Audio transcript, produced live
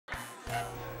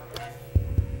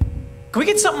Can we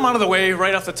get something out of the way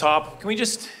right off the top? Can we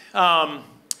just, are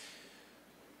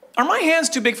my hands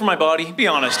too big for my body? Be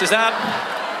honest, is that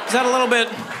a little bit,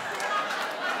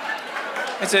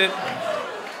 is it?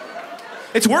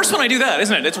 It's worse when I do that,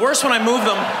 isn't it? It's worse when I move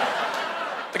them.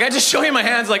 Like I just show you my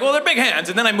hands like, well, they're big hands,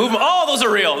 and then I move them. Oh, those are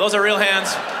real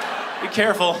hands. Be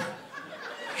careful.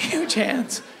 Huge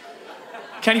hands.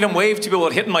 Can't even wave to people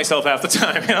hitting myself half the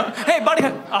time, you know? Hey, buddy.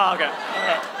 Oh, okay. All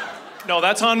right. No,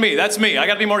 that's on me. That's me. I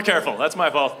gotta be more careful. That's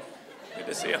my fault. Good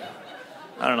to see you.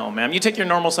 I don't know, ma'am. You take your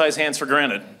normal size hands for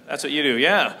granted. That's what you do,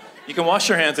 yeah. You can wash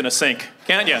your hands in a sink,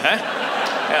 can't you, huh?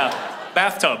 Yeah.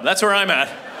 Bathtub. That's where I'm at.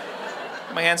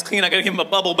 My hands clean, I gotta give them a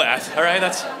bubble bath, all right?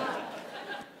 That's, I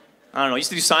don't know, I used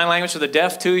to do sign language for the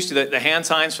deaf too. I used to do the hand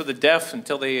signs for the deaf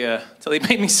until they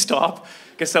made me stop.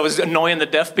 I guess I was annoying the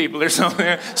deaf people or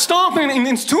something. Stop,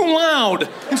 it's too loud.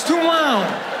 It's too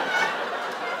loud.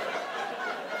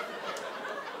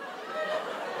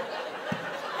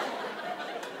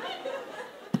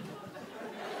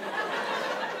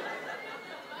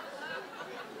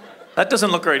 That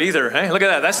doesn't look right either, hey? Look at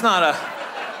that, that's not a,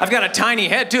 I've got a tiny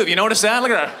head too, have you noticed that?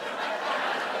 Look at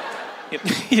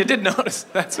that. You did notice,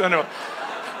 that's wonderful.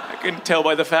 I can tell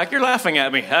by the fact you're laughing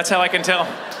at me. That's how I can tell.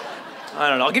 I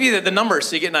don't know, I'll give you the numbers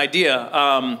so you get an idea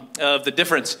of the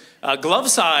difference. Glove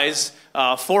size,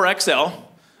 4XL.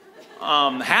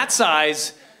 Hat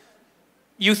size,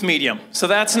 youth medium. So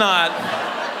that's not,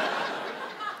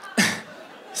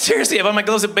 seriously, if my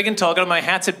gloves are big and tall, my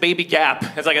hat's at baby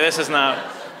gap. It's like, this is not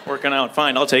working out.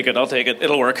 Fine, I'll take it,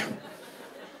 it'll work.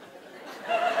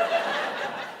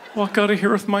 Walk out of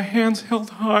here with my hands held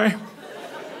high.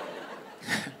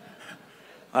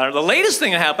 The latest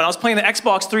thing that happened, I was playing the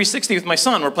Xbox 360 with my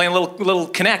son. We're playing a little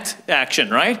Kinect action,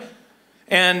 right?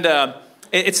 And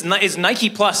it's Nike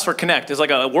Plus for Kinect. It's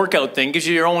like a workout thing. Gives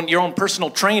you your own personal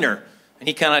trainer. And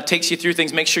he kind of takes you through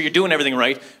things, makes sure you're doing everything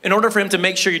right. In order for him to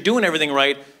make sure you're doing everything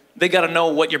right, they got to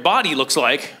know what your body looks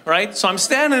like, right? So I'm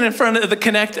standing in front of the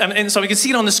Kinect, and so we can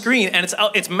see it on the screen, and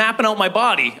it's mapping out my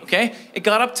body, okay? It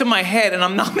got up to my head, and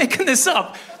I'm not making this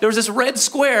up. There was this red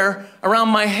square around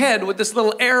my head with this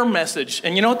little error message.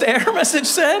 And you know what the error message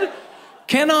said?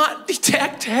 Cannot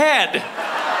detect head.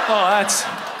 Oh, that's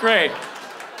great.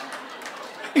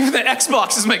 Even the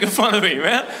Xbox is making fun of me,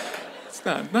 man. It's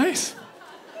not nice.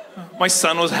 My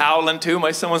son was howling too.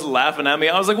 My son was laughing at me.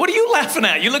 I was like, what are you laughing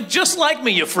at? You look just like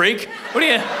me, you freak. What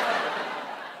are you?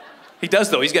 He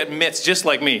does though. He's got mitts just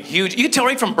like me. Huge. You can tell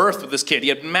right from birth with this kid. He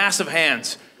had massive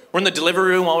hands. We're in the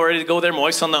delivery room, all ready to go there. My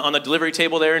wife's on the delivery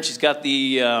table there, and she's got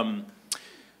the gown.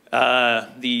 I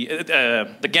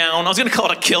was gonna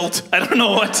call it a kilt. I don't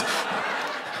know what.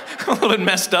 A little bit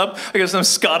messed up. I guess some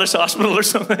Scottish hospital or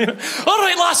something. All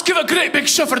right, lass, give a great big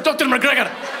shove for Dr.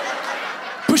 McGregor.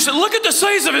 Push it. Look at the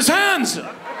size of his hands.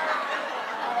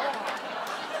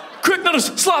 Quick, now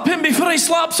slap him before he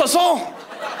slaps us all.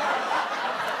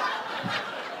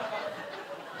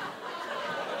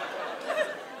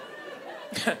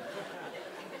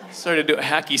 Sorry to do a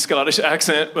hacky Scottish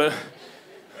accent, but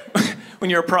when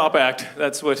you're a prop act,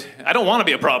 that's what, I don't want to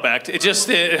be a prop act. It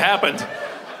happened.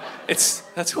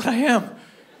 That's what I am.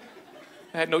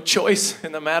 I had no choice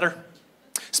in the matter.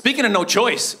 Speaking of no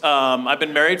choice, I've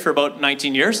been married for about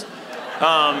 19 years.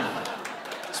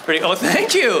 It's pretty, oh,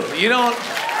 thank you. You don't,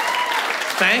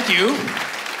 thank you.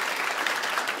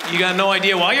 You got no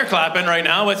idea why you're clapping right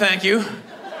now, but thank you.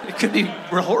 It could be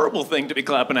a horrible thing to be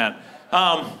clapping at.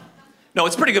 No,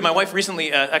 it's pretty good. My wife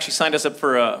recently actually signed us up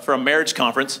for a marriage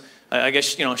conference. I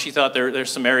guess, you know, she thought there's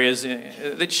some areas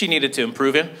that she needed to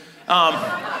improve in.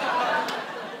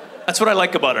 That's what I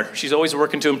like about her. She's always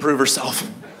working to improve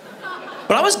herself.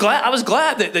 But I was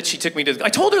glad that she took me to. I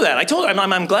told her that. I told her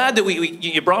I'm glad that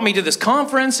you brought me to this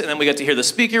conference, and then we got to hear the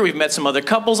speaker. We've met some other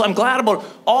couples. I'm glad about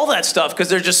all that stuff because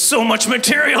there's just so much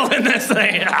material in this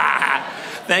thing.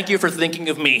 Thank you for thinking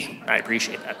of me. I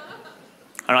appreciate that.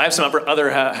 I have some other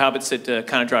habits that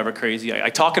kind of drive her crazy. I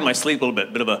talk in my sleep a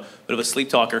little bit of a sleep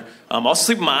talker. I'll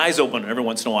sleep with my eyes open every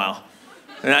once in a while,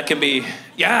 and that can be,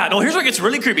 yeah. No, here's where it gets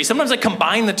really creepy. Sometimes I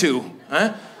combine the two.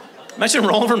 Huh? Imagine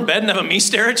rolling from bed and having me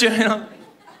stare at you. You know?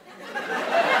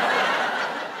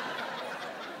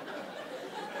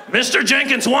 Mr.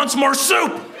 Jenkins wants more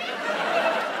soup.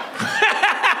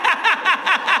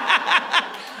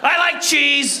 I like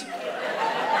cheese.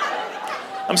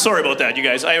 I'm sorry about that, you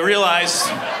guys. I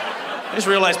just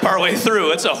realized partway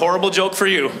through, it's a horrible joke for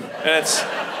you. It's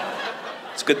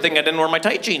a good thing I didn't wear my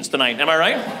tight jeans tonight, am I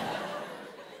right?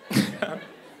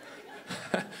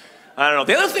 I don't know.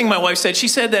 The other thing my wife said, she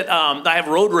said that I have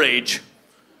road rage.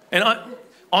 And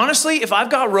honestly, if I've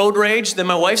got road rage, then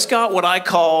my wife's got what I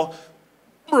call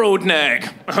road nag.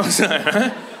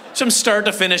 From start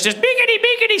to finish, just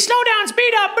beakety, slow down,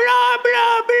 speed up, blah,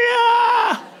 blah,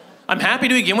 blah. I'm happy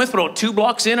to begin with, but about 2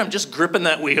 blocks in, I'm just gripping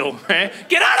that wheel, right?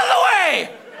 Get out of the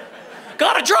way!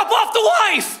 Gotta drop off the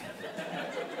wife!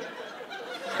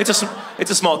 It's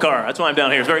a small car, that's why I'm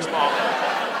down here, it's very small.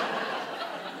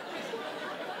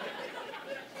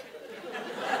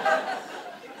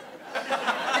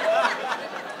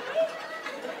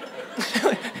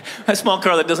 A small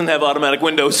car that doesn't have automatic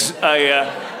windows, I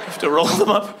have to roll them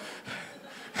up.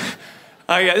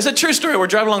 It's a true story. We're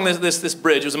driving along this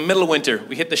bridge. It was in the middle of winter.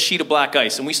 We hit the sheet of black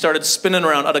ice, and we started spinning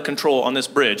around out of control on this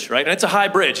bridge, right? And it's a high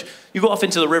bridge. You go off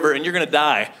into the river, and you're going to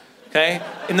die, okay?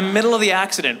 In the middle of the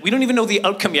accident. We don't even know the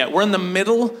outcome yet. We're in the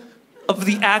middle of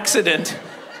the accident,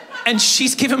 and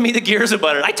she's giving me the gears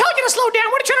about it. I told you to slow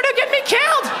down. What are you trying to do? Get me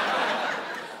killed?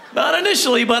 Not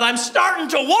initially, but I'm starting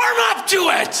to warm up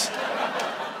to it.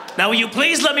 Now, will you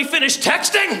please let me finish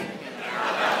texting?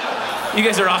 You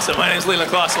guys are awesome. My name is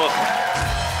Leland Klassen.